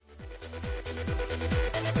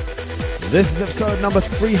This is episode number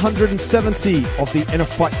 370 of the Inner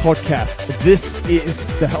Fight podcast. This is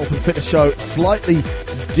the Health and Fitness Show. Slightly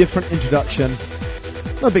different introduction.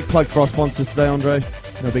 No big plug for our sponsors today, Andre.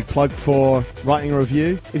 No big plug for writing a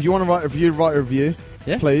review. If you want to write a review,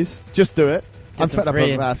 yeah. Please. Just do it. I'm fed up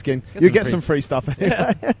of asking. You get some free stuff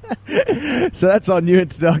anyway. Yeah. So that's our new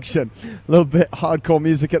introduction. A little bit hardcore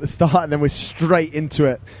music at the start, and then we're straight into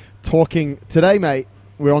it. Talking today, mate.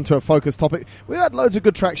 We're on to a focus topic. We had loads of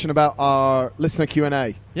good traction about our listener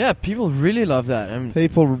Q&A. Yeah, people really love that.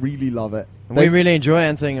 People really love it. We really enjoy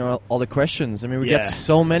answering all the questions. I mean, we get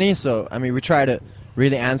so many, so I mean, we try to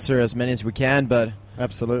really answer as many as we can, but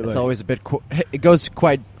absolutely, it's always a bit. It goes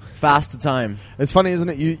quite fast the time. It's funny, isn't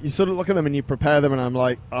it? You sort of look at them and you prepare them, and I'm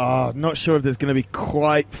like, not sure if there's going to be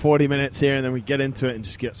quite 40 minutes here, and then we get into it and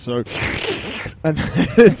just get so, and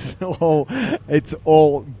it's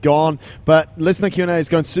all gone. But listener Q&A is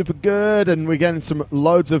going super good, and we're getting some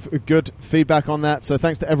loads of good feedback on that. So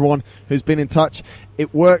thanks to everyone who's been in touch.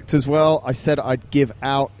 It worked as well. I said I'd give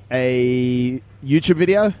out a YouTube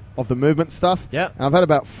video of the movement stuff. Yeah. And I've had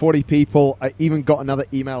about 40 people. I even got another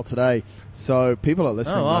email today. So people are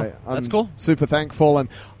listening. Oh, wow. Mate. That's cool. Super thankful. And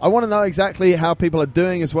I want to know exactly how people are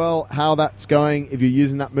doing as well, how that's going, if you're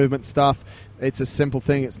using that movement stuff. It's a simple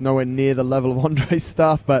thing. It's nowhere near the level of Andre's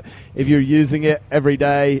stuff. But if you're using it every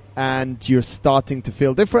day and you're starting to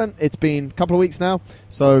feel different, it's been a couple of weeks now.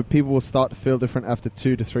 So people will start to feel different after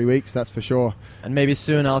 2 to 3 weeks. That's for sure. And maybe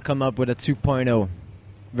soon I'll come up with a 2.0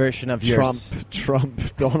 version of yours.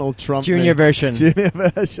 Donald Trump. Junior version.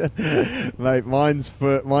 Mate, mine's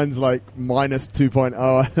like minus 2.0,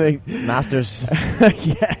 I think. Masters.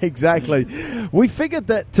 Yeah, exactly. We figured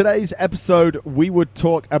that today's episode we would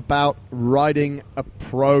talk about writing a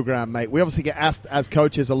program, mate. We obviously get asked as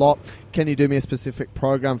coaches a lot, can you do me a specific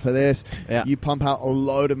program for this? Yeah. You pump out a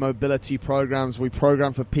load of mobility programs. We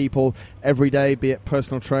program for people every day, be it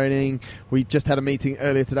personal training. We just had a meeting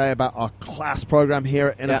earlier today about our class program here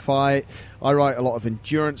at Inner Fight. I write a lot of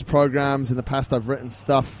endurance programs. In the past, I've written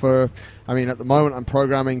stuff for, at the moment, I'm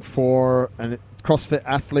programming for CrossFit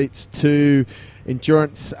athletes, 2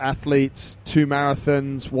 endurance athletes, 2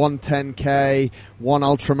 marathons, 1 10K, 1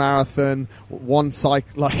 ultra marathon, 1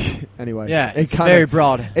 anyway. Yeah, it's very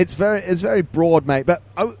broad. It's very broad, mate. But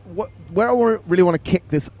where I really want to kick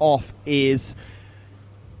this off is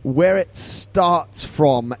where it starts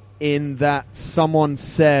from, in that someone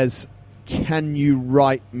says, can you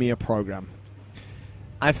write me a program?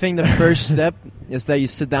 I think the first step is that you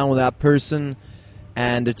sit down with that person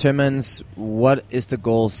and determines what is the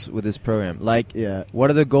goals with this program. What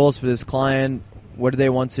are the goals for this client? What do they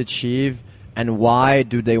want to achieve? And why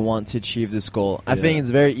do they want to achieve this goal? I think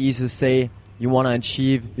it's very easy to say you want to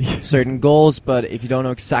achieve certain goals, but if you don't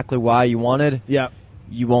know exactly why you want it,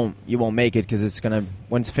 you won't make it, because it's gonna,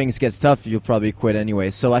 once things get tough, you'll probably quit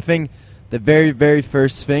anyway. So I think the very, very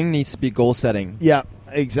first thing needs to be goal setting. Yeah.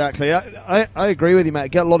 Exactly. I agree with you,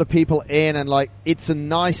 mate. Get a lot of people in, and it's a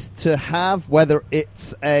nice to have, whether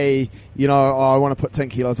it's I want to put 10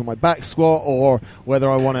 kilos on my back squat, or whether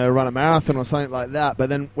I want to run a marathon or something like that. But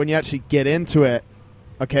then when you actually get into it,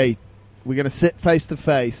 okay, we're going to sit face to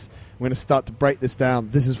face. We're going to start to break this down.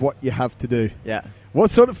 This is what you have to do. Yeah. What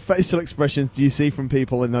sort of facial expressions do you see from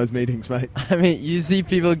people in those meetings, mate? You see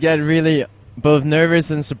people get really both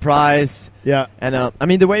nervous and surprised. Yeah. And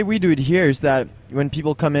the way we do it here is that when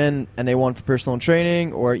people come in and they want for personal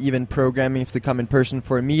training or even programming, if they come in person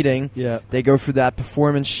for a meeting, they go through that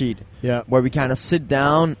performance sheet where we kind of sit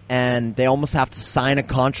down and they almost have to sign a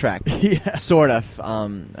contract, sort of,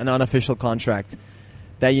 an unofficial contract,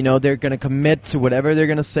 that, they're going to commit to whatever they're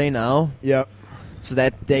going to say now, so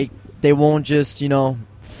that they won't just,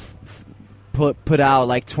 put out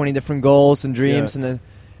like 20 different goals and dreams and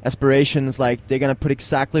aspirations. Like, they're going to put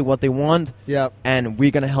exactly what they want, and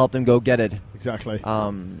we're going to help them go get it. Exactly.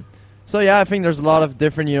 So I think there's a lot of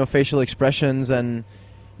different, facial expressions and,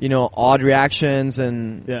 odd reactions,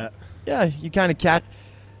 and you kind of catch.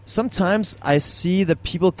 Sometimes I see that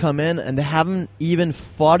people come in and they haven't even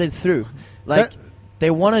thought it through.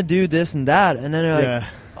 They want to do this and that, and then they're like,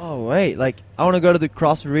 oh wait, I want to go to the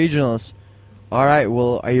CrossFit Regionals. All right,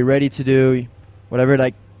 well, are you ready to do whatever,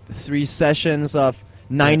 3 sessions of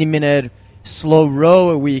 90-minute slow row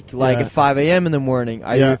a week, at 5 a.m. in the morning?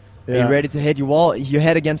 Are you ready to hit your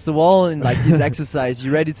head against the wall and these exercise?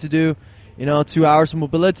 You ready to do, 2 hours of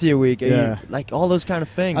mobility a week? All those kind of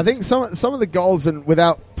things. I think some of the goals, and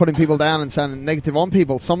without putting people down and sounding negative on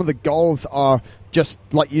people, some of the goals are just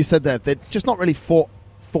like you said there. They're just not really thought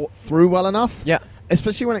through well enough. Yeah.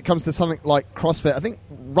 Especially when it comes to something like CrossFit. I think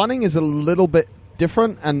running is a little bit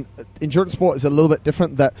different, and endurance sport is a little bit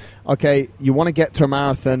different. That, okay, you want to get to a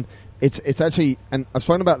marathon, it's actually, and I've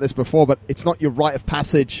spoken about this before, but it's not your rite of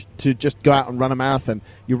passage to just go out and run a marathon.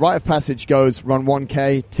 Your rite of passage goes run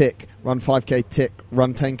 1K, tick, run 5K, tick,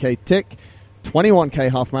 run 10K, tick,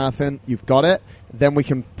 21K half marathon, you've got it. Then we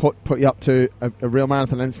can put you up to a real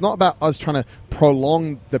marathon. And it's not about us trying to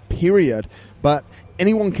prolong the period, but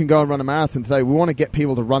anyone can go and run a marathon today. We want to get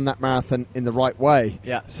people to run that marathon in the right way.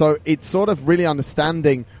 Yeah. So it's sort of really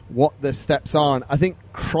understanding what the steps are. And I think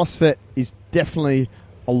CrossFit is definitely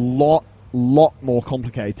a lot more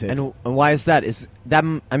complicated. And why is that? Is that,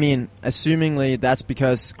 I mean, assumingly that's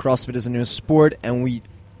because CrossFit is a new sport and we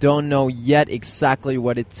don't know yet exactly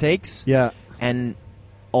what it takes. Yeah. And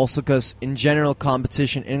also because in general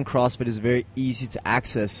competition in CrossFit is very easy to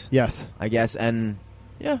access. Yes. I guess. And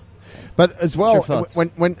yeah. But as well,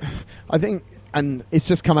 when I think, and it's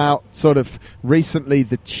just come out sort of recently,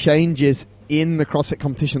 the changes in the CrossFit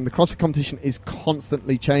competition. The CrossFit competition is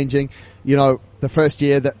constantly changing. You know, the first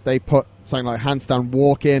year that they put something like handstand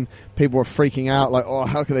walk in, people were freaking out, like, oh,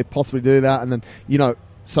 how could they possibly do that? And then, you know,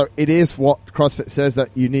 so it is what CrossFit says, that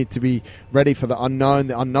you need to be ready for the unknown,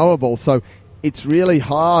 the unknowable. So it's really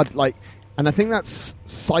hard, like, and I think that's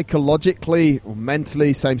psychologically or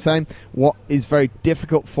mentally, same. What is very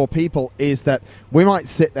difficult for people is that we might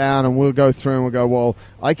sit down and we'll go through and we'll go, well,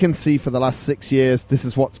 I can see for the last 6 years, this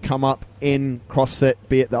is what's come up in CrossFit,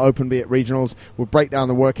 be it the Open, be it regionals. We'll break down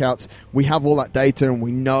the workouts. We have all that data and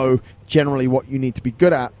we know generally what you need to be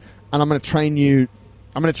good at. And I'm going to train you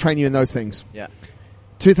in those things. Yeah.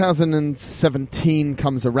 2017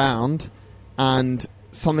 comes around and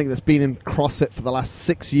something that's been in CrossFit for the last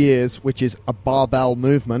 6 years, which is a barbell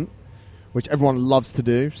movement, which everyone loves to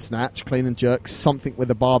do, snatch, clean and jerk, something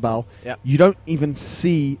with a barbell. Yep. You don't even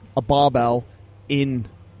see a barbell in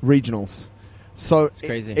regionals. So it's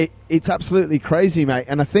crazy. It's absolutely crazy, mate.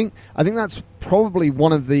 And I think that's probably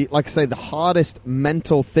one of the, like I say, the hardest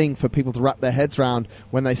mental thing for people to wrap their heads around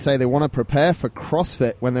when they say they want to prepare for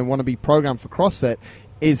CrossFit, when they want to be programmed for CrossFit,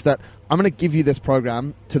 is that I'm going to give you this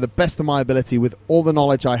program to the best of my ability with all the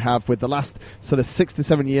knowledge I have, with the last sort of 6 to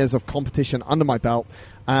 7 years of competition under my belt.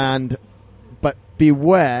 But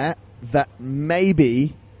beware that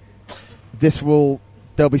maybe there'll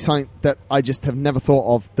be something that I just have never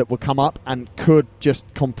thought of that will come up and could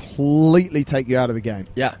just completely take you out of the game.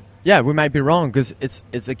 Yeah. Yeah, we might be wrong because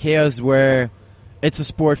it's a chaos where it's a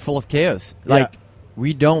sport full of chaos. Like,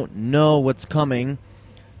 we don't know what's coming.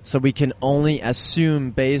 So we can only assume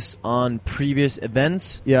based on previous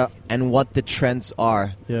events and what the trends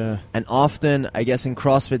are. Yeah. And often, I guess in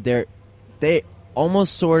CrossFit, they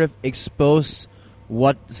almost sort of expose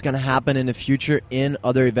what's going to happen in the future in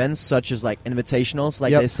other events, such as like invitationals,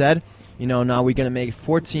 like they said. You know, now we're going to make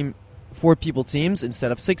 4 people teams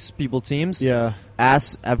instead of 6 people teams. Yeah.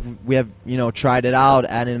 We have, you know, tried it out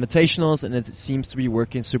at invitationals, and it seems to be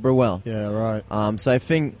working super well. Yeah, right. So I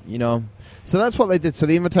think, you know... So that's what they did. So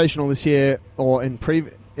the Invitational this year, or in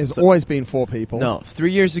has always been 4 people. No,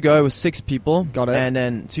 3 years ago it was 6 people. Got it. And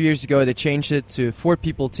then 2 years ago they changed it to 4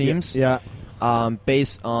 people teams. Yeah.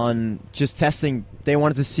 Based on just testing. They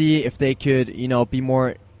wanted to see if they could, you know, be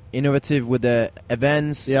more innovative with the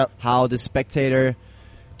events. Yep. How the spectator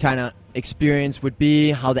kind of experience would be,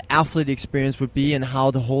 how the athlete experience would be, and how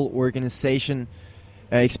the whole organization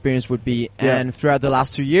experience would be. Yeah. And throughout the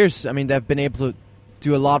last 2 years, I mean, they've been able to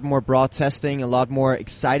do a lot more broad testing, a lot more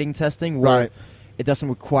exciting testing, where it doesn't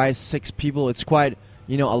require 6 people. It's quite,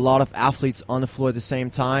 you know, a lot of athletes on the floor at the same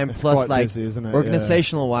time. It's plus, like, busy, isn't it?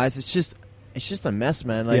 organizational wise, it's just a mess,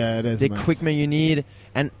 man. Like, it is the equipment you need,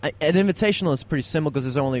 and an invitational is pretty simple because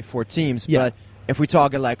there's only 4 teams. Yeah. But if we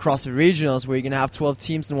talk like CrossFit regionals, where you're gonna have 12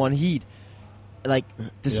 teams in one heat, like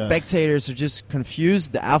the spectators are just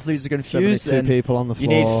confused, the athletes are confused, 72 and people on the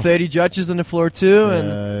floor. You need 30 judges on the floor too,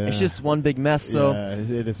 and it's just one big mess. So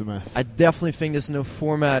it is a mess. I definitely think this new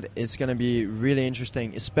format is going to be really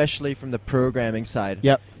interesting, especially from the programming side.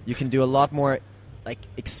 Yep. You can do a lot more like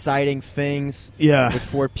exciting things with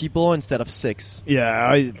 4 people instead of 6. Yeah,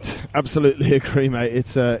 I absolutely agree, mate.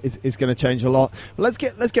 It's going to change a lot. But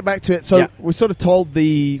let's get back to it. So we sort of told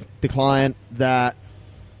the client that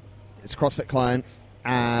it's a CrossFit client,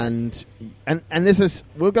 and this is,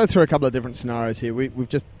 we'll go through a couple of different scenarios here. We've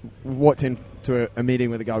just walked into a meeting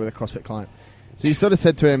with a guy with a CrossFit client. So you sort of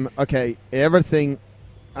said to him, okay,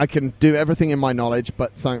 I can do everything in my knowledge,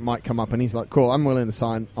 but something might come up. And he's like, cool, I'm willing to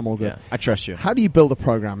sign. I'm all good. Yeah, I trust you. How do you build a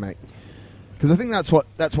program, mate? Because I think that's what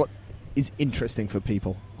is interesting for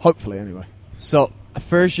people. Hopefully, anyway. So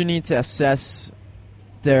first you need to assess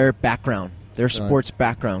their background, their sports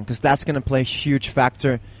background, because that's going to play a huge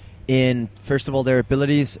factor in, first of all, their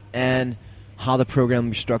abilities and how the program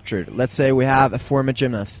will be structured. Let's say we have a former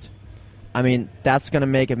gymnast. I mean, that's going to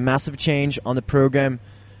make a massive change on the program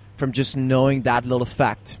from just knowing that little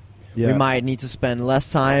fact. Yeah. We might need to spend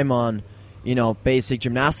less time on, basic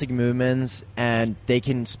gymnastic movements, and they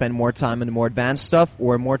can spend more time on the more advanced stuff,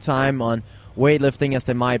 or more time on weightlifting, as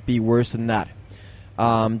they might be worse than that.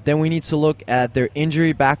 Then we need to look at their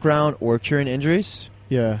injury background or current injuries.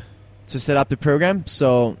 Yeah. To set up the program.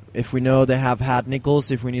 So if we know they have had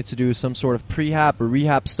niggles, if we need to do some sort of prehab or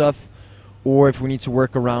rehab stuff, or if we need to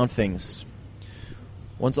work around things.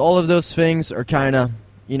 Once all of those things are kind of,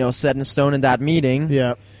 set in stone in that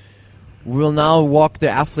meeting, we'll now walk the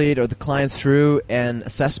athlete or the client through an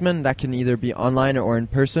assessment that can either be online or in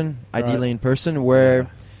person, ideally in person, where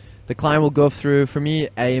the client will go through, for me,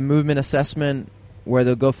 a movement assessment where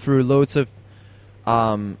they'll go through loads of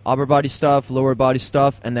upper body stuff, lower body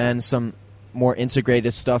stuff, and then some more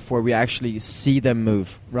integrated stuff where we actually see them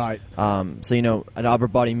move. Right. So, an upper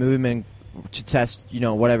body movement to test,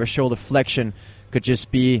 whatever shoulder flexion could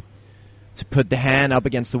just be to put the hand up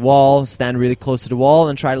against the wall, stand really close to the wall,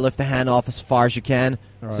 and try to lift the hand off as far as you can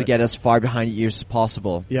to get as far behind your ears as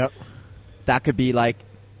possible. Yep. That could be like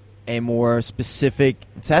a more specific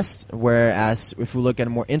test, whereas if we look at a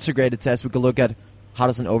more integrated test, we could look at how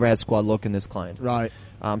does an overhead squat look in this client. Right.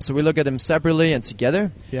 So we look at them separately and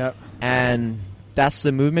together. Yep. And that's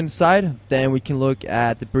the movement side. Then we can look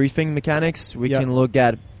at the briefing mechanics. We can look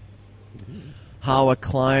at how a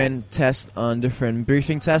client tests on different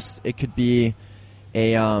briefing tests. It could be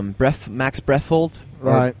a max breath hold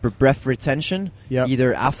or breath retention,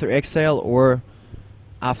 either after exhale or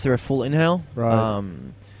after a full inhale. Right.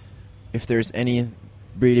 If there's any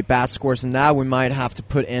really bad scores in that, we might have to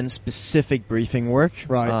put in specific briefing work,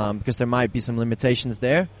 because there might be some limitations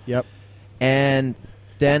there. Yep. And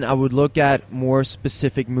then I would look at more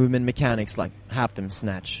specific movement mechanics, like have them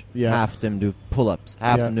snatch, have them do pull-ups,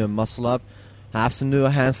 have them do a muscle-up, have them do a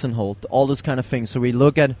handstand hold, all those kind of things. So we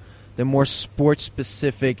look at the more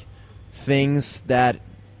sport-specific things that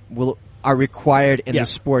are required in the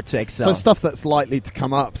sport to excel. So stuff that's likely to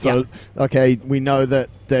come up. So, okay, we know that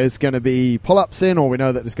there's going to be pull-ups in, or we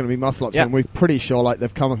know that there's going to be muscle-ups in. We're pretty sure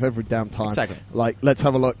they've come up every damn time. Exactly. Let's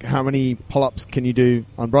have a look. How many pull-ups can you do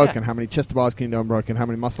unbroken? How many chest bars can you do unbroken? How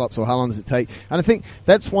many muscle-ups, or how long does it take? And I think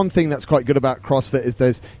that's one thing that's quite good about CrossFit is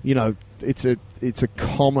there's, it's a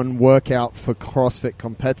common workout for CrossFit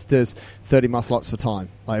competitors, 30 muscle-ups for time.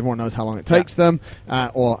 Everyone knows how long it takes them,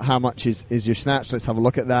 or how much is your snatch. Let's have a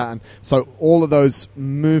look at that. And so all of those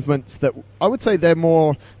movements that I would say they're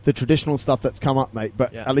more the traditional stuff that's come up, mate,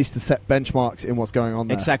 but at least to set benchmarks in what's going on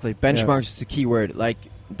there. Exactly. Benchmarks is the key word.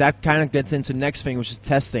 That kind of gets into the next thing, which is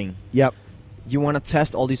testing. Yep. You want to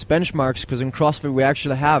test all these benchmarks because in CrossFit we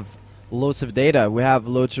actually have loads of data. We have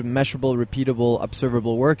loads of measurable, repeatable,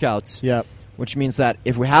 observable workouts. Yep. Which means that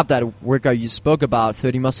if we have that workout you spoke about,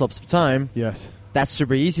 30 muscle-ups per time, that's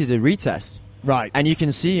super easy to retest. Right. And you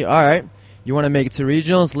can see, all right, you want to make it to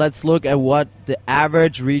regionals, let's look at what the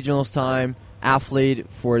average regionals time athlete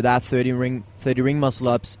for that 30 ring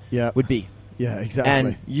muscle-ups would be. Yeah, exactly.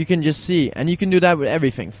 And you can just see, and you can do that with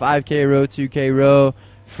everything, 5K row, 2K row,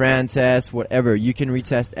 Fran test, whatever. You can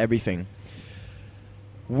retest everything.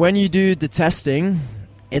 When you do the testing,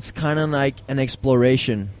 it's kind of like an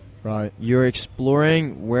exploration. Right. You're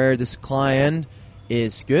exploring where this client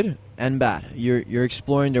is good and bad. You're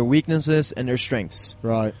exploring their weaknesses and their strengths.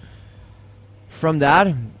 Right. From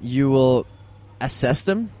that, you will assess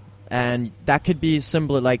them, and that could be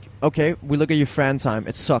simply like, okay, we look at your Fran time.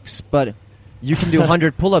 It sucks, but you can do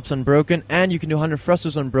 100 pull-ups unbroken, and you can do 100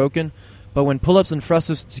 thrusters unbroken, but when pull-ups and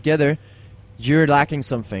thrusters together, you're lacking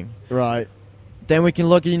something. Right. Then we can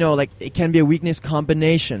look at, it can be a weakness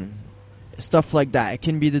combination. Stuff like that. It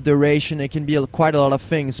can be the duration. It can be quite a lot of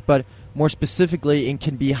things, but more specifically, it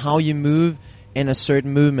can be how you move in a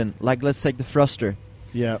certain movement. Like, let's take the thruster.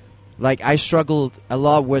 Yeah. I struggled a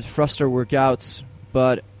lot with thruster workouts,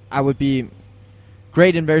 but I would be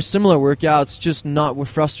great in very similar workouts, just not with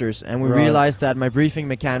thrusters. And we realized that my briefing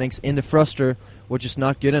mechanics in the thruster were just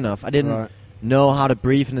not good enough. I didn't know how to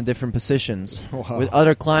brief in the different positions. Wow. With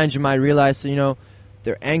other clients, you might realize,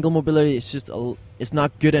 their angle mobility is just it's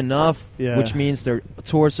not good enough, which means their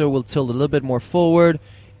torso will tilt a little bit more forward.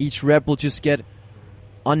 Each rep will just get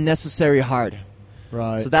unnecessary hard.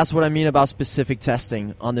 Right. So that's what I mean about specific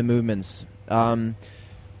testing on the movements.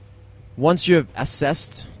 Once you have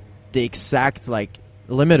assessed the exact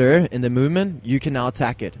limiter in the movement, you can now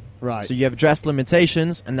attack it. Right. So you have addressed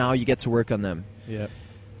limitations, and now you get to work on them. Yeah.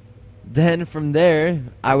 Then from there,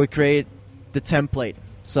 I would create the template.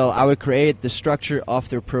 So I would create the structure of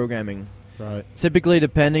their programming. Right. Typically,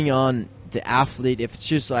 depending on the athlete, if it's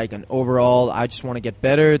just an overall, I just want to get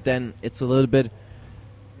better, then it's a little bit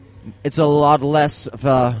it's a lot less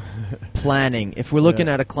of planning. If we're looking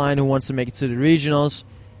at a client who wants to make it to the regionals,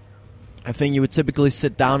 I think you would typically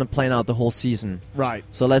sit down and plan out the whole season. Right.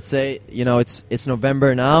 So let's say, it's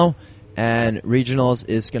November now, and regionals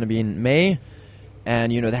is going to be in May,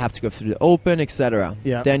 and, they have to go through the open, etc.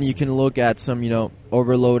 Yeah. Then you can look at some,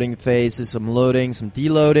 overloading phases, some loading, some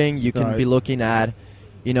deloading. You can be looking at,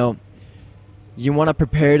 you want to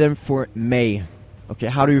prepare them for May. Okay,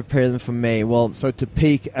 how do you prepare them for May? Well, so to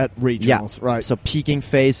peak at regionals, right? So peaking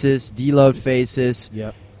phases, deload phases.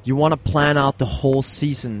 Yep. You want to plan out the whole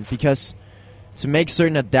season, because to make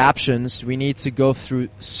certain adaptations, we need to go through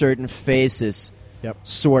certain phases. Yep.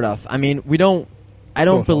 Sort of. I mean, I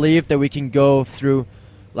don't believe that we can go through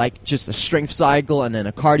like just a strength cycle and then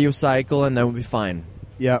a cardio cycle and then we'll be fine.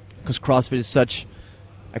 Yeah. Because CrossFit is such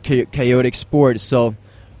a chaotic sport. So,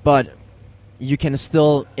 but you can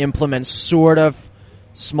still implement sort of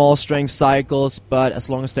small strength cycles, but as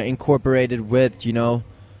long as they're incorporated with,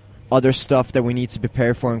 other stuff that we need to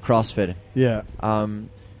prepare for in CrossFit. Yeah.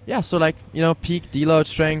 So like, peak, deload,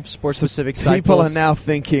 strength, sport-specific cycles. People are now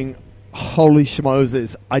thinking, holy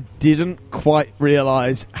schmozes, I didn't quite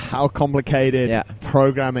realize how complicated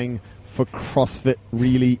programming for CrossFit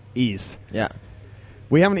really is. Yeah.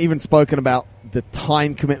 We haven't even spoken about the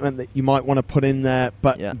time commitment that you might want to put in there,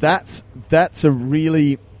 but that's a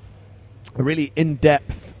really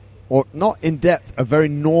in-depth, or not in-depth, a very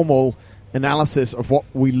normal analysis of what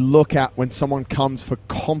we look at when someone comes for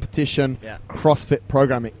competition CrossFit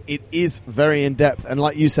programming. It is very in-depth, and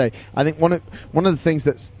like you say, I think one of the things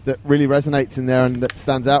that really resonates in there and that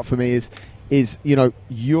stands out for me is your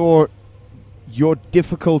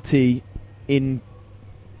difficulty in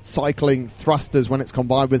cycling thrusters when it's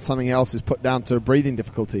combined with something else is put down to breathing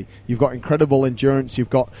difficulty. You've got incredible endurance, you've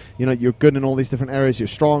got, you're good in all these different areas, you're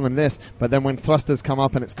strong in this, but then when thrusters come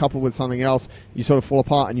up and it's coupled with something else, you sort of fall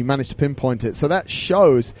apart and you manage to pinpoint it. So that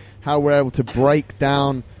shows how we're able to break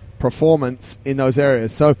down performance in those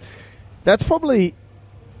areas. So that's probably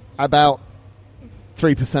about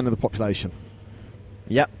 3% of the population.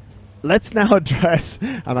 Yep. Let's now address,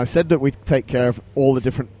 and I said that we'd take care of all the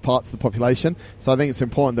different parts of the population, so I think it's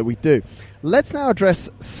important that we do. Let's now address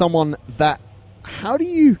someone that, how do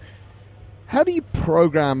you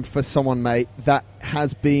program for someone, mate, that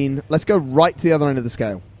has been, let's go right to the other end of the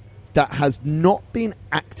scale, that has not been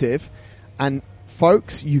active, and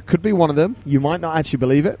folks, you could be one of them, you might not actually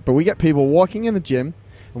believe it, but we get people walking in the gym,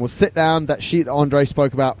 and we'll sit down, that sheet that Andre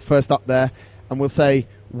spoke about first up there, and we'll say,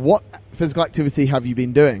 what physical activity have you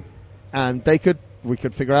been doing? And we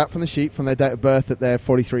could figure out from the sheet, from their date of birth, that they're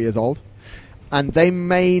 43 years old. And they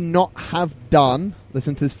may not have done,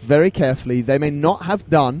 listen to this very carefully, they may not have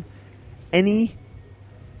done any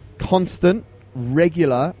constant,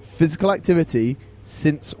 regular physical activity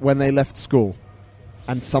since when they left school.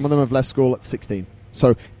 And some of them have left school at 16.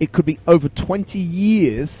 So it could be over 20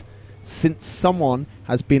 years since someone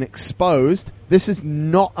has been exposed. This is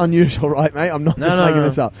not unusual, right, mate? I'm not just making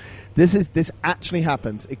this up. This actually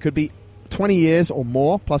happens. It could be 20 years or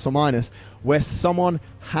more, plus or minus, where someone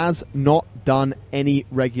has not done any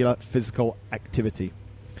regular physical activity.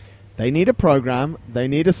 They need a program, they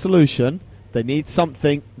need a solution, they need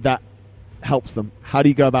something that helps them. How do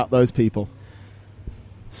you go about those people?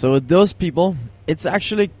 So with those people, it's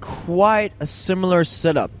actually quite a similar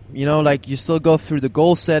setup. Like you still go through the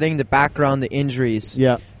goal setting, the background, the injuries.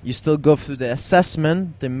 Yeah. You still go through the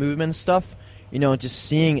assessment, the movement stuff. Just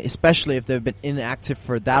seeing, especially if they've been inactive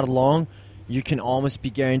for that long, you can almost be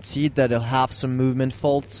guaranteed that they'll have some movement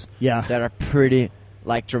faults that are pretty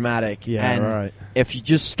dramatic. Yeah, and right. If you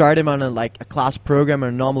just start them on a class program or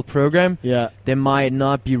a normal program, they might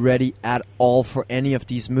not be ready at all for any of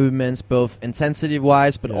these movements, both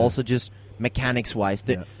intensity-wise, but also just mechanics-wise.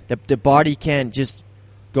 The body can't just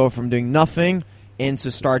go from doing nothing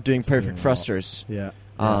into start doing perfect thrusters. Yeah.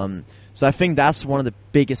 So I think that's one of the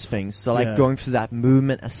biggest things. So going through that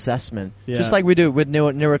movement assessment, just like we do with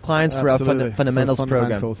newer clients for our fundamentals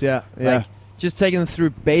program. Yeah. Just taking them through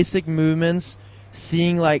basic movements,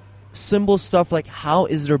 seeing simple stuff like how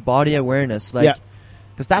is their body awareness,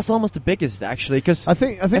 because that's almost the biggest actually. Because I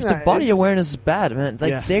think if the body awareness is bad, man,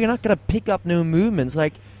 they're not gonna pick up new movements.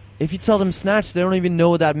 If you tell them snatch, they don't even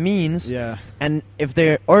know what that means. Yeah. And if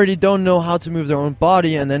they already don't know how to move their own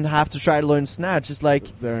body and then have to try to learn snatch, it's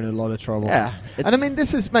they're in a lot of trouble. Yeah. And I mean,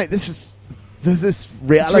 this is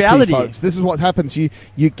reality, folks. This is what happens. You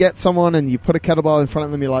get someone and you put a kettlebell in front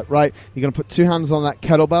of them. You're like, right, you're going to put two hands on that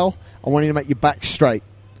kettlebell. I want you to make your back straight.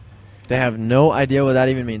 They have no idea what that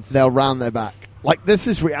even means. They'll round their back. like, this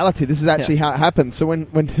is reality. This is actually how it happens. So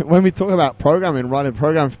when we talk about programming, writing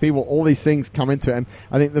programs for people, all these things come into it. And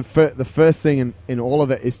I think the first thing in all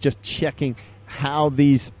of it is just checking how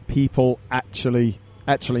these people actually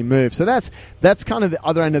move. So that's kind of the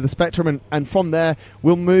other end of the spectrum, and from there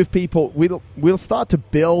we'll move people. We'll start to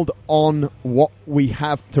build on what we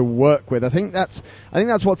have to work with. I think that's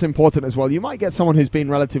what's important as well. You might get someone who's been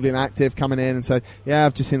relatively inactive coming in and say, yeah,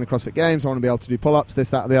 I've just seen the CrossFit Games, I want to be able to do pull-ups, this,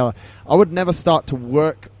 that, or the other. I would never start to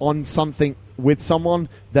work on something with someone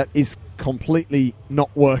that is completely not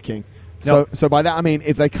working. So by that I mean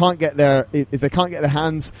if they can't get their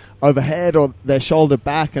hands overhead or their shoulder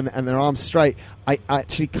back and their arms straight, I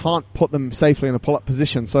actually can't put them safely in a pull-up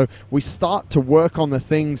position. So we start to work on the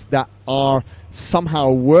things that are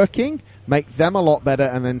somehow working, make them a lot better,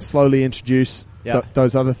 and then slowly introduce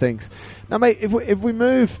those other things. Now, mate, if we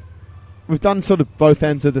move, we've done sort of both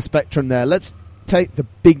ends of the spectrum there. Let's take the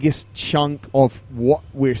biggest chunk of what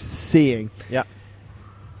we're seeing. Yeah.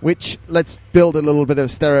 Which, let's build a little bit of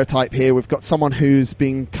stereotype here. We've got someone who's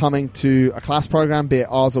been coming to a class program, be it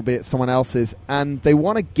ours or be it someone else's, and they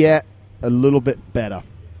want to get a little bit better.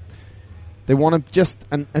 They want to just,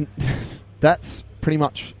 and that's pretty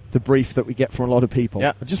much the brief that we get from a lot of people.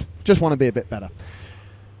 Yeah. I just want to be a bit better.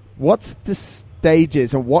 What's the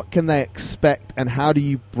stages and what can they expect, and how do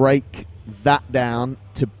you break that down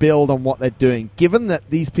to build on what they're doing, given that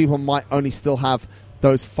these people might only still have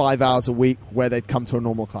those 5 hours a week where they'd come to a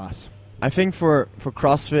normal class? I think for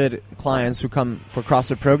CrossFit clients who come for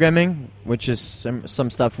CrossFit programming, which is some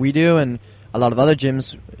stuff we do and a lot of other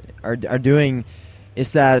gyms are doing,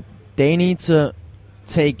 is that they need to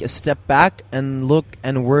take a step back and look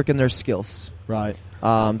and work on their skills. Right.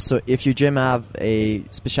 So if your gym have a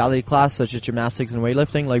specialty class such as gymnastics and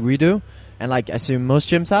weightlifting like we do, and like I assume most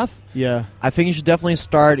gyms have, I think you should definitely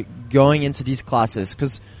start going into these classes,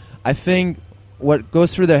 because I think what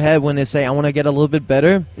goes through their head when they say, I want to get a little bit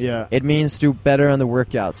better, it means do better on the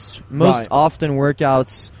workouts. Most often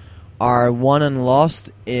workouts are won and lost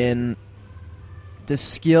in the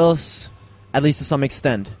skills, at least to some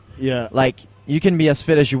extent. Yeah. Like, you can be as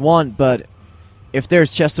fit as you want, but if there's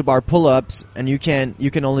chest to bar pull-ups and you can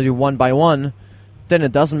only do one by one, then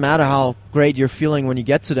it doesn't matter how great you're feeling when you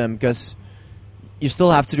get to them, because you still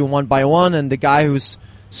have to do one by one, and the guy who's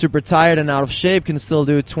super tired and out of shape can still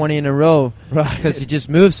do 20 in a row because he just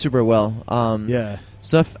moves super well.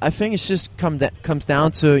 So I think it's just comes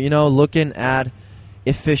down to, looking at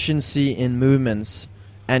efficiency in movements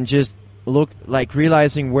and just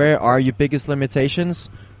realizing where are your biggest limitations,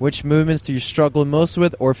 which movements do you struggle most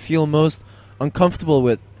with or feel most uncomfortable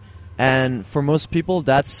with. And for most people,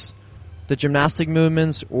 that's the gymnastic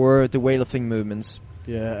movements or the weightlifting movements.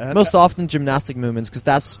 Most often gymnastic movements, because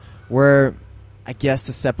that's where I guess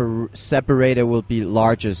the separator will be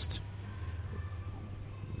largest,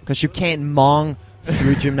 because you can't mong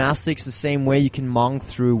through gymnastics the same way you can mong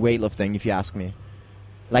through weightlifting, if you ask me.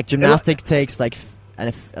 Like, gymnastics takes like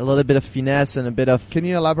a little bit of finesse and a bit of... Can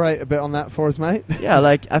you elaborate a bit on that for us, mate? Yeah,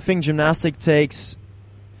 like, I think gymnastic takes...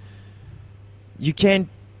 You can't...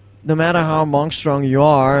 No matter how mong strong you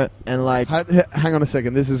are, and like... Hang on a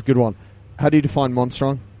second, this is a good one. How do you define mong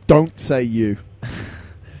strong? Don't say you.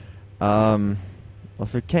 Well,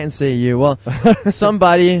 if you can't say you, well,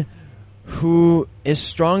 somebody who is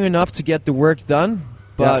strong enough to get the work done,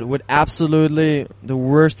 but with absolutely the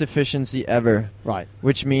worst efficiency ever. Right.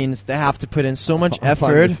 Which means they have to put in so much effort. I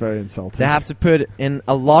find this very insulting. They have to put in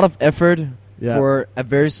a lot of effort for a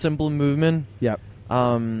very simple movement.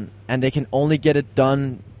 And they can only get it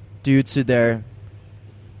done due to their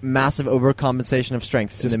massive overcompensation of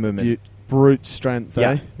strength in the movement. Brute strength,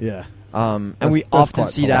 Yeah. And we often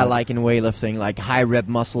see that, like, in weightlifting, like high rep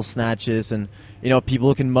muscle snatches, and people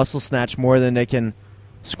who can muscle snatch more than they can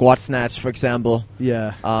squat snatch, for example.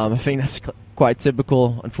 I think that's quite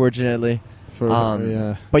typical, unfortunately.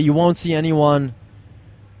 But you won't see anyone,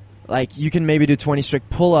 like, you can maybe do 20 strict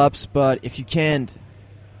pull-ups, but if you can't,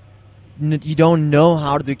 you don't know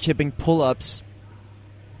how to do kipping pull-ups,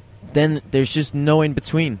 then there's just no in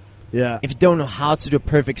between. If you don't know how to do a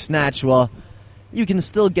perfect snatch, well, you can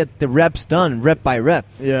still get the reps done, rep by rep.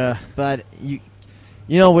 But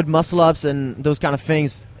with muscle ups and those kind of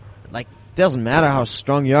things, like, doesn't matter how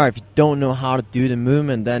strong you are. If you don't know how to do the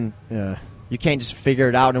movement, then you can't just figure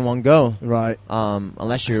it out in one go. Right.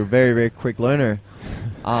 Unless you're a very, very quick learner.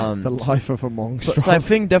 The life of a monk. So I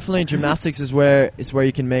think definitely gymnastics is where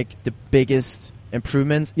you can make the biggest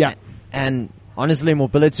improvements. And honestly,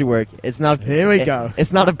 mobility work. It's not. Here we go.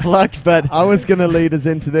 It's not a plug, but I was going to lead us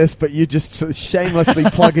into this, but you just shamelessly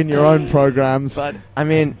plug in your own programs. But I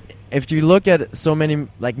mean, if you look at so many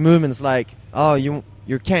like movements, like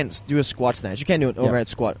you can't do a squat snatch. You can't do an overhead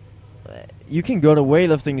squat. You can go to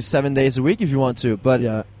weightlifting 7 days a week if you want to,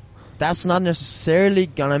 but that's not necessarily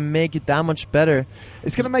gonna make it that much better.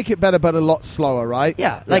 It's gonna make it better, but a lot slower, right?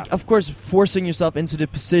 Yeah, like of course, forcing yourself into the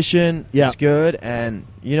position is good, and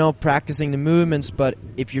practicing the movements. But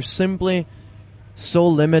if you're simply so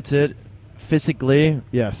limited physically,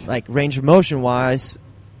 like range of motion wise,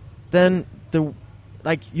 then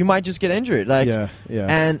you might just get injured,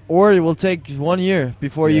 or it will take 1 year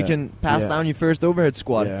before you can pass down your first overhead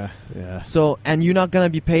squat. So, and you're not gonna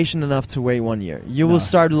be patient enough to wait 1 year. You will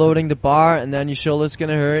start loading the bar, and then your shoulder's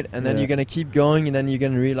gonna hurt, and then you're gonna keep going, and then you're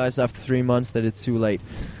gonna realize after 3 months that it's too late.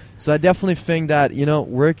 So I definitely think that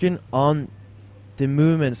working on the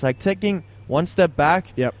movements, like taking one step back,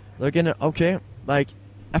 looking at like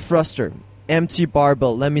a thruster, empty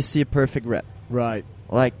barbell. Let me see a perfect rep. Right.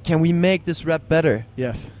 Like, can we make this rep better?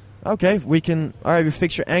 Yes. Okay, we can. All right, we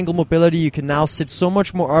fix your angle mobility. You can now sit so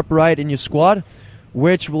much more upright in your squat,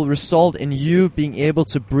 which will result in you being able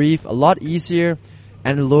to breathe a lot easier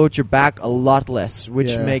and load your back a lot less,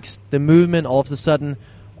 which makes the movement all of a sudden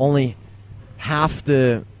only half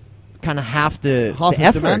the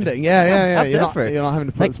effort. Demanding. Yeah. You're not having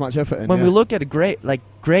to put as much effort in. When we look at a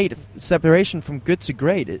great separation from good to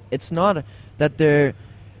great, it's not that they're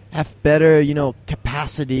have better,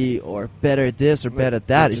 capacity or better this or better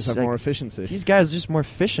that. Just have more efficiency. These guys are just more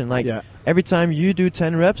efficient. Like every time you do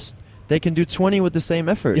 10 reps, they can do 20 with the same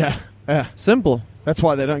effort. Yeah. Simple. That's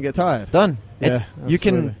why they don't get tired. Done. Yeah, you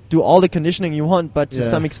can do all the conditioning you want, but to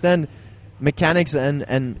some extent, mechanics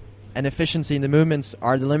and efficiency in the movements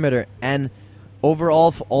are the limiter. And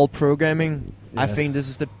overall, for all programming, I think this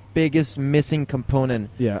is the biggest missing component.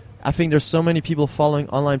 Yeah. I think there's so many people following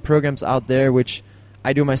online programs out there, which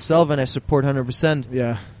I do myself and I support 100%.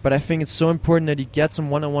 Yeah. But I think it's so important that you get some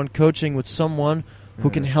one-on-one coaching with someone who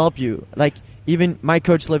can help you. Like, even my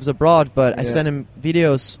coach lives abroad, but I send him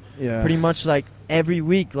videos pretty much like every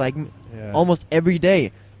week, like almost every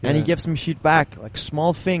day. And he gives me feedback, like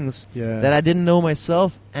small things that I didn't know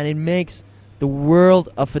myself, and it makes the world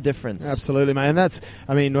of a difference. Absolutely, man. And that's,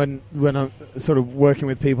 when I'm sort of working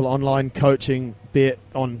with people online coaching, be it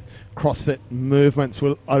on CrossFit movements,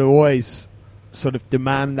 I'd always sort of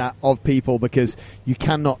demand that of people, because you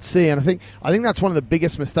cannot see. And I think that's one of the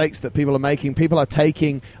biggest mistakes that people are making. People are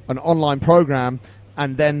taking an online program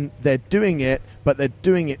and then they're doing it, but they're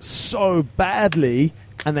doing it so badly,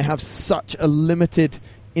 and they have such a limited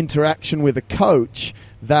interaction with a coach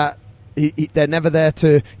that they're never there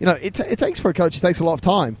to, it takes for a coach, it takes a lot of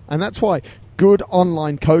time. And that's why good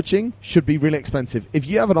online coaching should be really expensive. If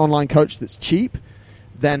you have an online coach that's cheap,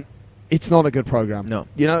 then it's not a good program. No.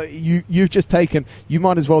 You've just taken, you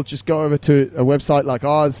might as well just go over to a website like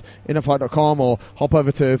ours, innerfight.com, or hop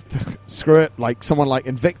over to, screw it, like someone like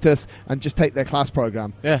Invictus, and just take their class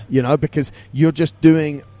program. Yeah. Because you're just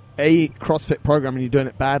doing a CrossFit program and you're doing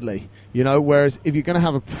it badly. Whereas if you're going to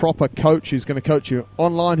have a proper coach who's going to coach you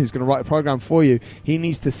online, who's going to write a program for you, he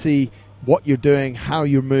needs to see what you're doing, how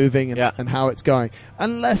you're moving, and how it's going.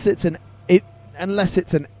 Unless it's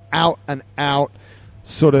an out and out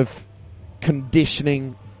sort of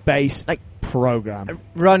conditioning based program, a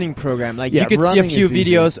running program. Like you could see a few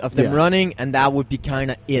videos of them running, and that would be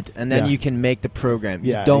kind of it. And then you can make the program.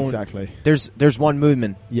 Exactly. There's one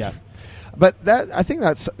movement. Yeah, but I think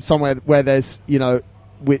that's somewhere where there's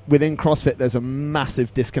within CrossFit there's a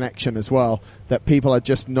massive disconnection as well, that people are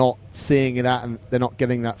just not seeing that and they're not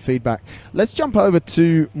getting that feedback. Let's jump over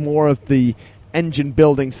to more of the engine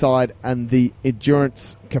building side and the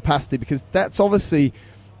endurance capacity, because that's obviously,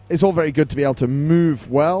 it's all very good to be able to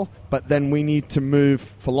move well, but then we need to move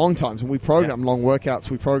for long times. And we program long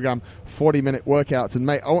workouts. We program 40-minute workouts. And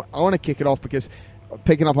mate, I want to kick it off, because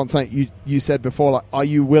picking up on something you said before, like, are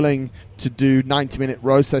you willing to do 90-minute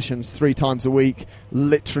row sessions 3 times a week,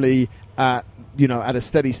 literally at a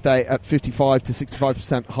steady state at 55 to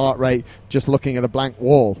 65% heart rate, just looking at a blank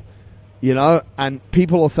wall? And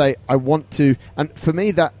people will say, I want to. And for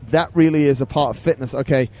me, that really is a part of fitness.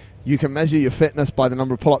 Okay, you can measure your fitness by the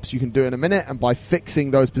number of pull-ups you can do in a minute, and by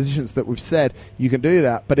fixing those positions that we've said, you can do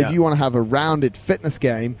that. But if you want to have a rounded fitness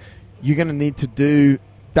game, you're going to need to do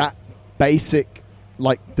that basic,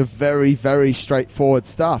 like the very, very straightforward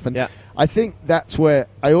stuff. And I think that's where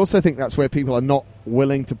people are not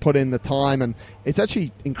willing to put in the time, and it's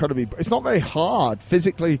actually it's not very hard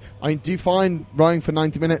physically. I mean, do you find rowing for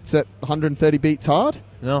 90 minutes at 130 beats hard?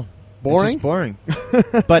 No. Boring? It's boring.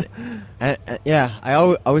 But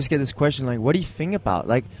I always get this question, like, what do you think about?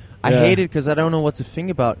 Like, I hate it because I don't know what to think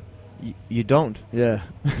about. You don't. Yeah.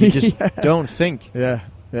 You just don't think. Yeah.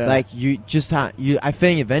 Like, you just I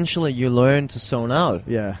think eventually you learn to zone out.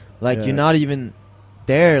 Yeah. Like, you're not even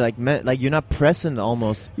there, like you're not present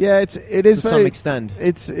almost. Yeah, it is to some extent.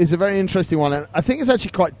 It's a very interesting one, and I think it's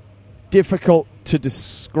actually quite difficult to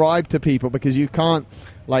describe to people because you can't,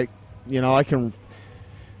 like, you know, I can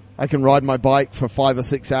ride my bike for 5 or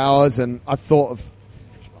 6 hours, and I've thought of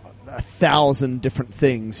 1,000 different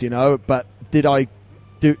things, you know. But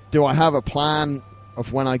do I have a plan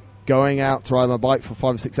of when I'm going out to ride my bike for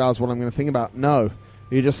 5 or 6 hours what I'm going to think about? No.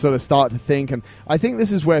 You just sort of start to think, and I think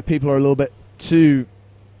this is where people are a little bit too,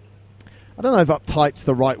 I don't know if uptight's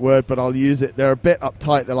the right word, but I'll use it. They're a bit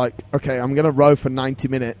uptight. They're like, okay, I'm going to row for 90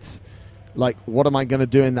 minutes. Like, what am I going to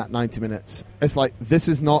do in that 90 minutes? It's like, this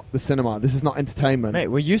is not the cinema. This is not entertainment. Mate,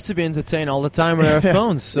 we used to be entertained all the time with our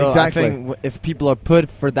phones. So exactly. I think if people are put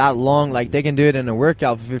for that long, like, they can do it in a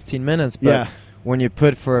workout for 15 minutes. But when you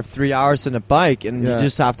put for 3 hours in a bike and you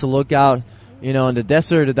just have to look out, you know, in the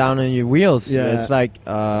desert or down on your wheels, it's like...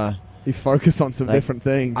 you focus on some different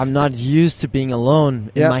things. I'm not used to being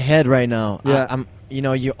alone in my head right now. I'm, you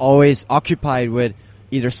know, you're always occupied with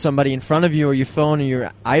either somebody in front of you or your phone or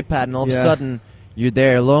your iPad, and all of a sudden you're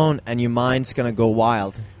there alone and your mind's going to go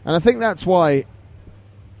wild. And I think that's why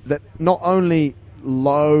that not only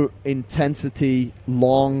low intensity,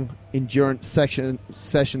 long endurance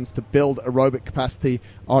sessions to build aerobic capacity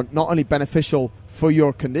are not only beneficial for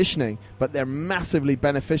your conditioning, but they're massively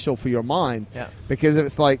beneficial for your mind. Because if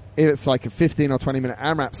it's like a 15 or 20 minute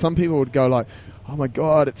AMRAP, some people would go like, oh my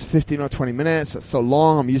god, it's 15 or 20 minutes, it's so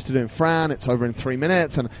long, I'm used to doing Fran, it's over in 3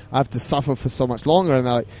 minutes and I have to suffer for so much longer. And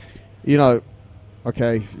they're like, you know,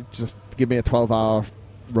 okay, just give me a 12-hour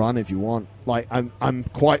run if you want. Like, I'm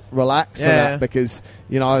quite relaxed for that because,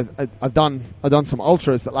 you know, I've done some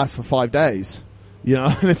ultras that last for 5 days, you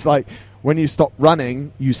know. And it's like, when you stop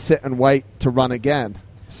running, you sit and wait to run again.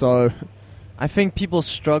 So I think people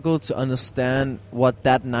struggle to understand what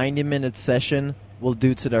that 90-minute session will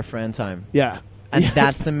do to their Fran time. And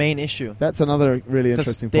that's the main issue. That's another really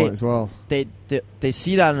interesting point as well. They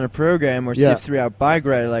see that in a program or see a 3-hour bike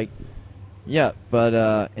ride, like,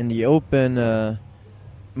 but in the open,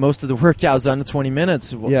 most of the workouts are under 20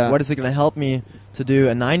 minutes. What is it going to help me to do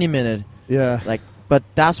a 90-minute? Like, but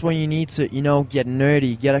that's when you need to, you know, get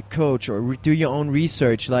nerdy, get a coach, or do your own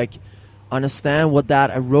research. Like, understand what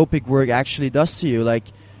that aerobic work actually does to you. Like,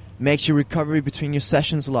 makes your recovery between your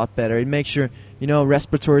sessions a lot better. It makes your, you know,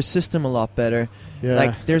 respiratory system a lot better.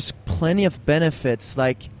 Like, there's plenty of benefits,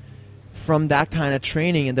 like, from that kind of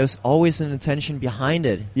training, and there's always an intention behind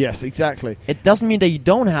it. Yes, exactly. It doesn't mean that you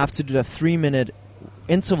don't have to do a 3-minute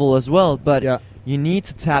interval as well, but you need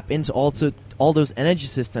to tap into all those energy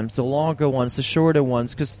systems, the longer ones, the shorter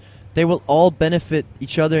ones, because they will all benefit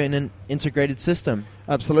each other in an integrated system.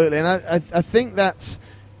 Absolutely, and I think that's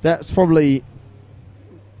probably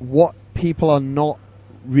what people are not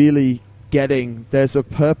really getting. There's a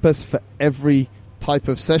purpose for every type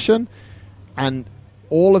of session, and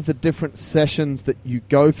all of the different sessions that you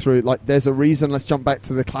go through, like, there's a reason. Let's jump back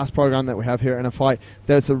to the class program that we have here at NFI.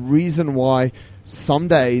 There's a reason why some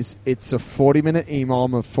days it's a 40-minute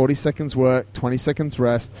EMOM of 40 seconds work, 20 seconds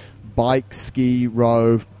rest, bike, ski,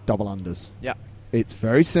 row, double unders. It's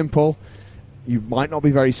very simple. You might not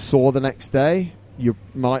be very sore the next day. You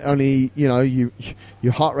might only, you know,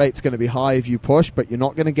 your heart rate's going to be high if you push, but you're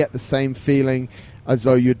not going to get the same feeling as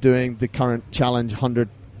though you're doing the current challenge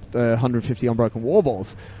 150 unbroken wall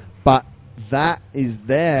balls. But that is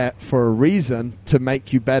there for a reason, to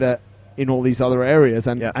make you better in all these other areas,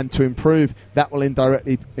 and to improve. That will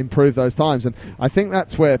indirectly improve those times. And I think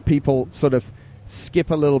that's where people sort of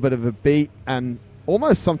skip a little bit of a beat and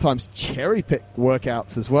almost sometimes cherry pick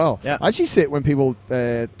workouts as well. I actually see it when people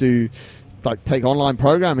do, like, take online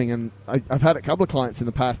programming, and I've had a couple of clients in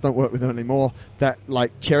the past, don't work with them anymore, that,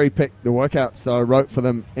 like, cherry pick the workouts that I wrote for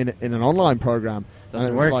them in an online program.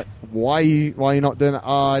 Doesn't and work. It's like, why are you not doing that?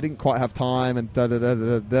 I didn't quite have time, and da da da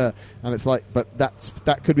da da. And it's like, but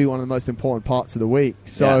that could be one of the most important parts of the week.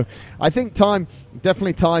 So I think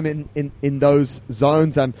definitely time in those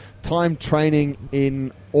zones, and time training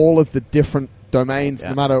in all of the different domains,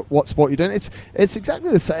 no matter what sport you're doing. It's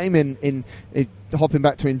exactly the same in hopping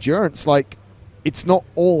back to endurance. Like, it's not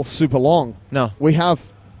all super long. No, we have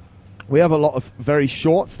a lot of very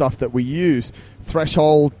short stuff that we use.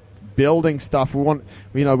 Threshold building stuff. We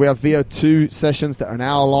have VO2 sessions that are an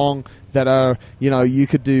hour long, that are, you know, you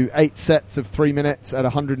could do 8 sets of 3 minutes at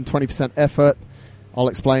 120% effort. I'll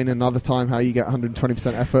explain another time how you get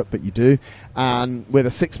 120% effort, but you do. And with a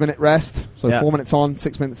 6-minute rest, so 4 minutes on,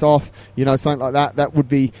 6 minutes off, you know, something like that.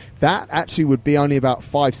 That actually would be only about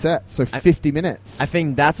 5 sets, so 50 minutes. I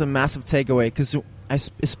think that's a massive takeaway, because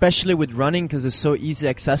especially with running, because it's so easy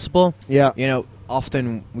accessible. You know,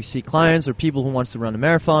 often we see clients or people who wants to run a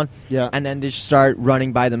marathon, and then they start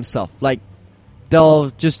running by themselves. Like, they'll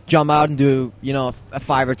just jump out and do, a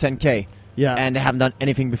 5 or 10K. Yeah. And they haven't done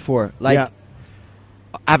anything before. Like,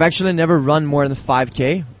 I've actually never run more than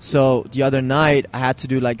 5K. So the other night, I had to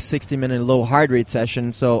do like 60-minute low heart rate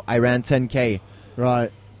session. So I ran 10K.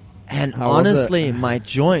 Right. And honestly, my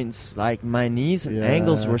joints, like my knees and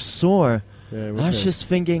ankles were sore. Yeah, I was just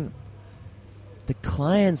thinking, the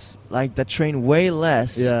clients like that train way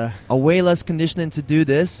less, are way less conditioning to do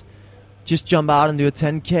this, just jump out and do a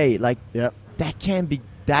 10K. Like, that can't be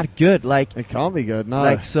that good. Like, it can't be good, no.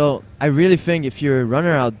 Like, so I really think if you're a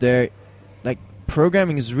runner out there, like,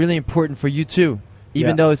 programming is really important for you too.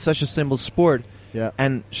 Even though it's such a simple sport. Yeah.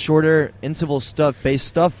 And shorter interval based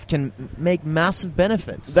stuff can make massive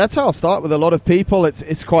benefits. That's how I'll start with a lot of people.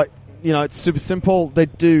 It's quite, it's super simple. They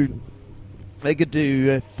could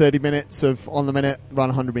do 30 minutes of on the minute, run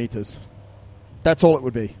 100 meters. That's all it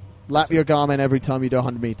would be. Lap your Garmin every time you do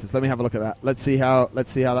 100 meters. Let me have a look at that. Let's see how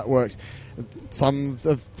that works. One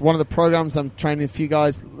of the programs, I'm training a few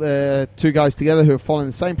guys, 2 guys together who are following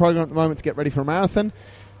the same program at the moment to get ready for a marathon.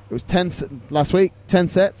 It was 10 last week, 10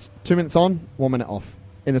 sets, 2 minutes on, 1 minute off.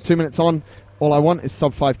 In the 2 minutes on, all I want is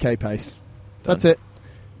sub 5K pace. That's it.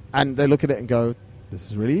 And they look at it and go, this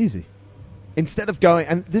is really easy. Instead of going,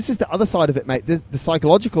 and this is the other side of it, mate, the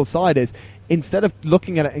psychological side is, instead of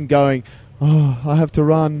looking at it and going, oh, I have to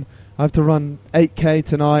run 8K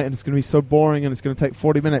tonight and it's going to be so boring and it's going to take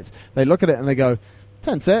 40 minutes. They look at it and they go,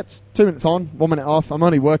 10 sets, 2 minutes on, 1 minute off. I'm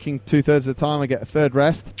only working 2/3 of the time. I get a third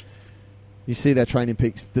rest. You see their training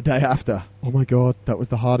peaks the day after. Oh my God, that was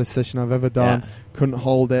the hardest session I've ever done. Couldn't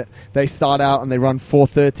hold it. They start out and they run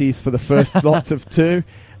 4:30s for the first lots of 2.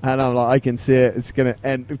 And I'm like, I can see it. It's going to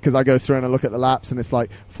end, because I go through and I look at the laps and it's like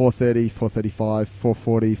 4:30, 4:35,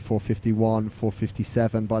 4:40, 4:51,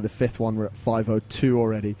 4:57. By the 5th one, we're at 5:02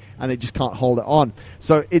 already. And they just can't hold it on.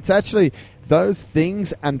 So it's actually those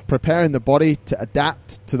things, and preparing the body to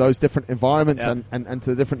adapt to those different environments and to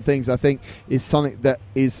the different things, I think, is something that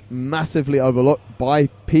is massively overlooked by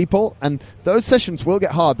people. And those sessions will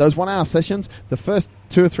get hard. Those 1 hour sessions, the first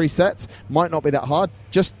 2 or 3 sets might not be that hard.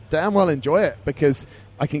 Just damn well enjoy it, because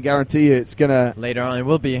I can guarantee you it's going to... Later on it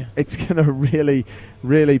will be. It's going to really,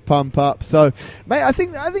 really pump up. So, mate, I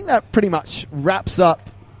think that pretty much wraps up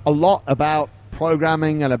a lot about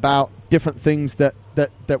programming and about different things that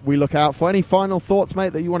we look out for. Any final thoughts,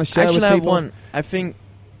 mate, that you want to share with people? Actually, I have one. I think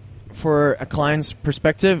for a client's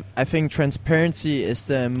perspective, I think transparency is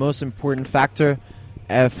the most important factor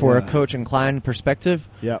for a coach and client perspective.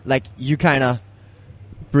 Yeah. Like, you kind of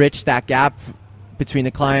bridge that gap between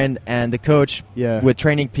the client and the coach with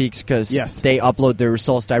Training Peaks, because they upload their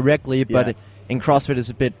results directly. But in CrossFit, it's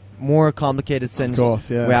a bit more complicated, since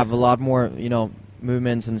we have a lot more,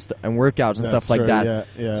 movements and workouts and stuff like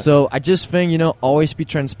that. So I just think, always be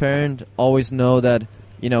transparent. Always know that,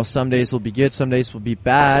 some days will be good, some days will be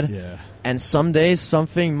bad, and some days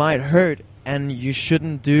something might hurt, and you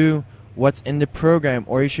shouldn't do what's in the program,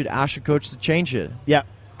 or you should ask your coach to change it. Yeah.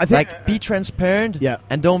 I think, be transparent,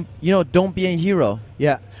 and don't be a hero.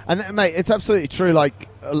 Yeah, and mate, it's absolutely true. Like,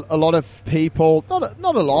 a lot of people, not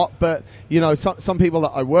a lot, but some people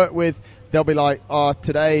that I work with, they'll be like, "Oh,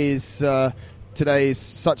 today's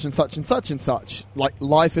such and such and such and such." Like,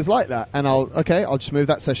 life is like that, and I'll just move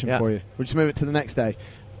that session for you. We'll just move it to the next day.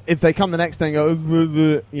 If they come the next day and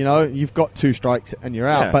go, you've got 2 strikes and you're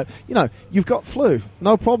out, but you've got flu,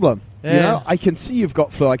 no problem. I can see you've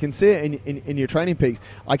got flu. I can see it in your Training Peaks.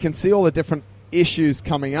 I can see all the different issues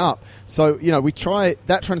coming up. So, we try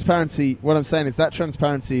that transparency. What I'm saying is that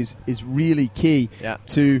transparency is really key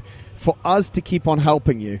for us to keep on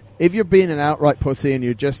helping you. If you're being an outright pussy and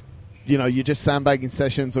you're just sandbagging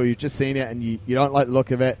sessions, or you've just seen it and you don't like the look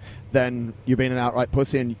of it, then you're being an outright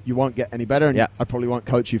pussy and you won't get any better, and I probably won't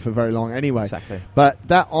coach you for very long anyway. Exactly. But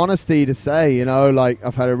that honesty to say, like,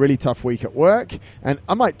 I've had a really tough week at work, and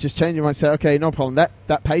I might just change it. I might say, okay, no problem.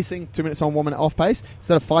 That pacing, 2 minutes on, 1 minute off pace,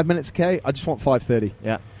 instead of 5 minutes, okay, I just want 5:30.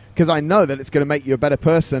 Yeah. Because I know that it's going to make you a better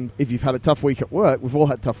person if you've had a tough week at work. We've all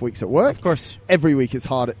had tough weeks at work. Of course. Every week is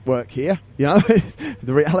hard at work here,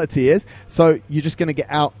 the reality is. So you're just going to get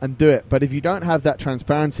out and do it. But if you don't have that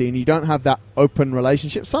transparency and you don't have that open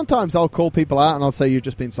relationship, sometimes I'll call people out and I'll say, you've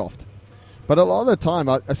just been soft. But a lot of the time,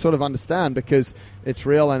 I sort of understand, because it's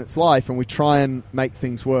real and it's life, and we try and make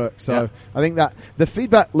things work. So I think that the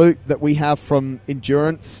feedback loop that we have from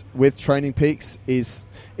endurance with Training Peaks is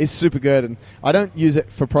super good. And I don't use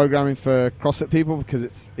it for programming for CrossFit people, because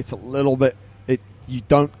it's a little bit, you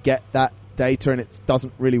don't get that data and it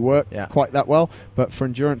doesn't really work quite that well. But for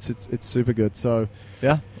endurance, it's super good. So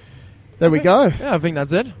There we go. Yeah, I think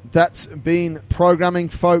that's it. That's been programming,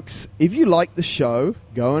 folks. If you like the show,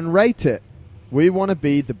 go and rate it. We want to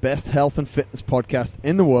be the best health and fitness podcast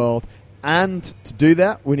in the world. And to do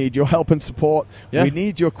that, we need your help and support. Yeah. We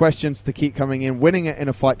need your questions to keep coming in,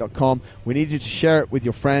 winning@innerfight.com. We need you to share it with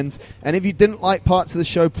your friends. And if you didn't like parts of the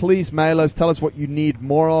show, please mail us. Tell us what you need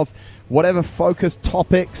more of. Whatever focus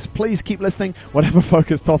topics, please keep listening. Whatever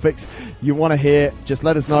focus topics you want to hear, just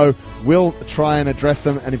let us know. We'll try and address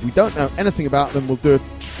them. And if we don't know anything about them, we'll do a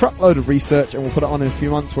truckload of research and we'll put it on in a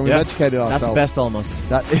few months when we've educated ourselves. That's the best almost.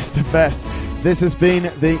 That is the best. This has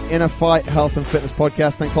been the Inner Fight Health and Fitness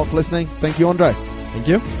Podcast. Thanks a lot for listening. Thank you, Andre. Thank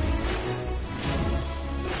you.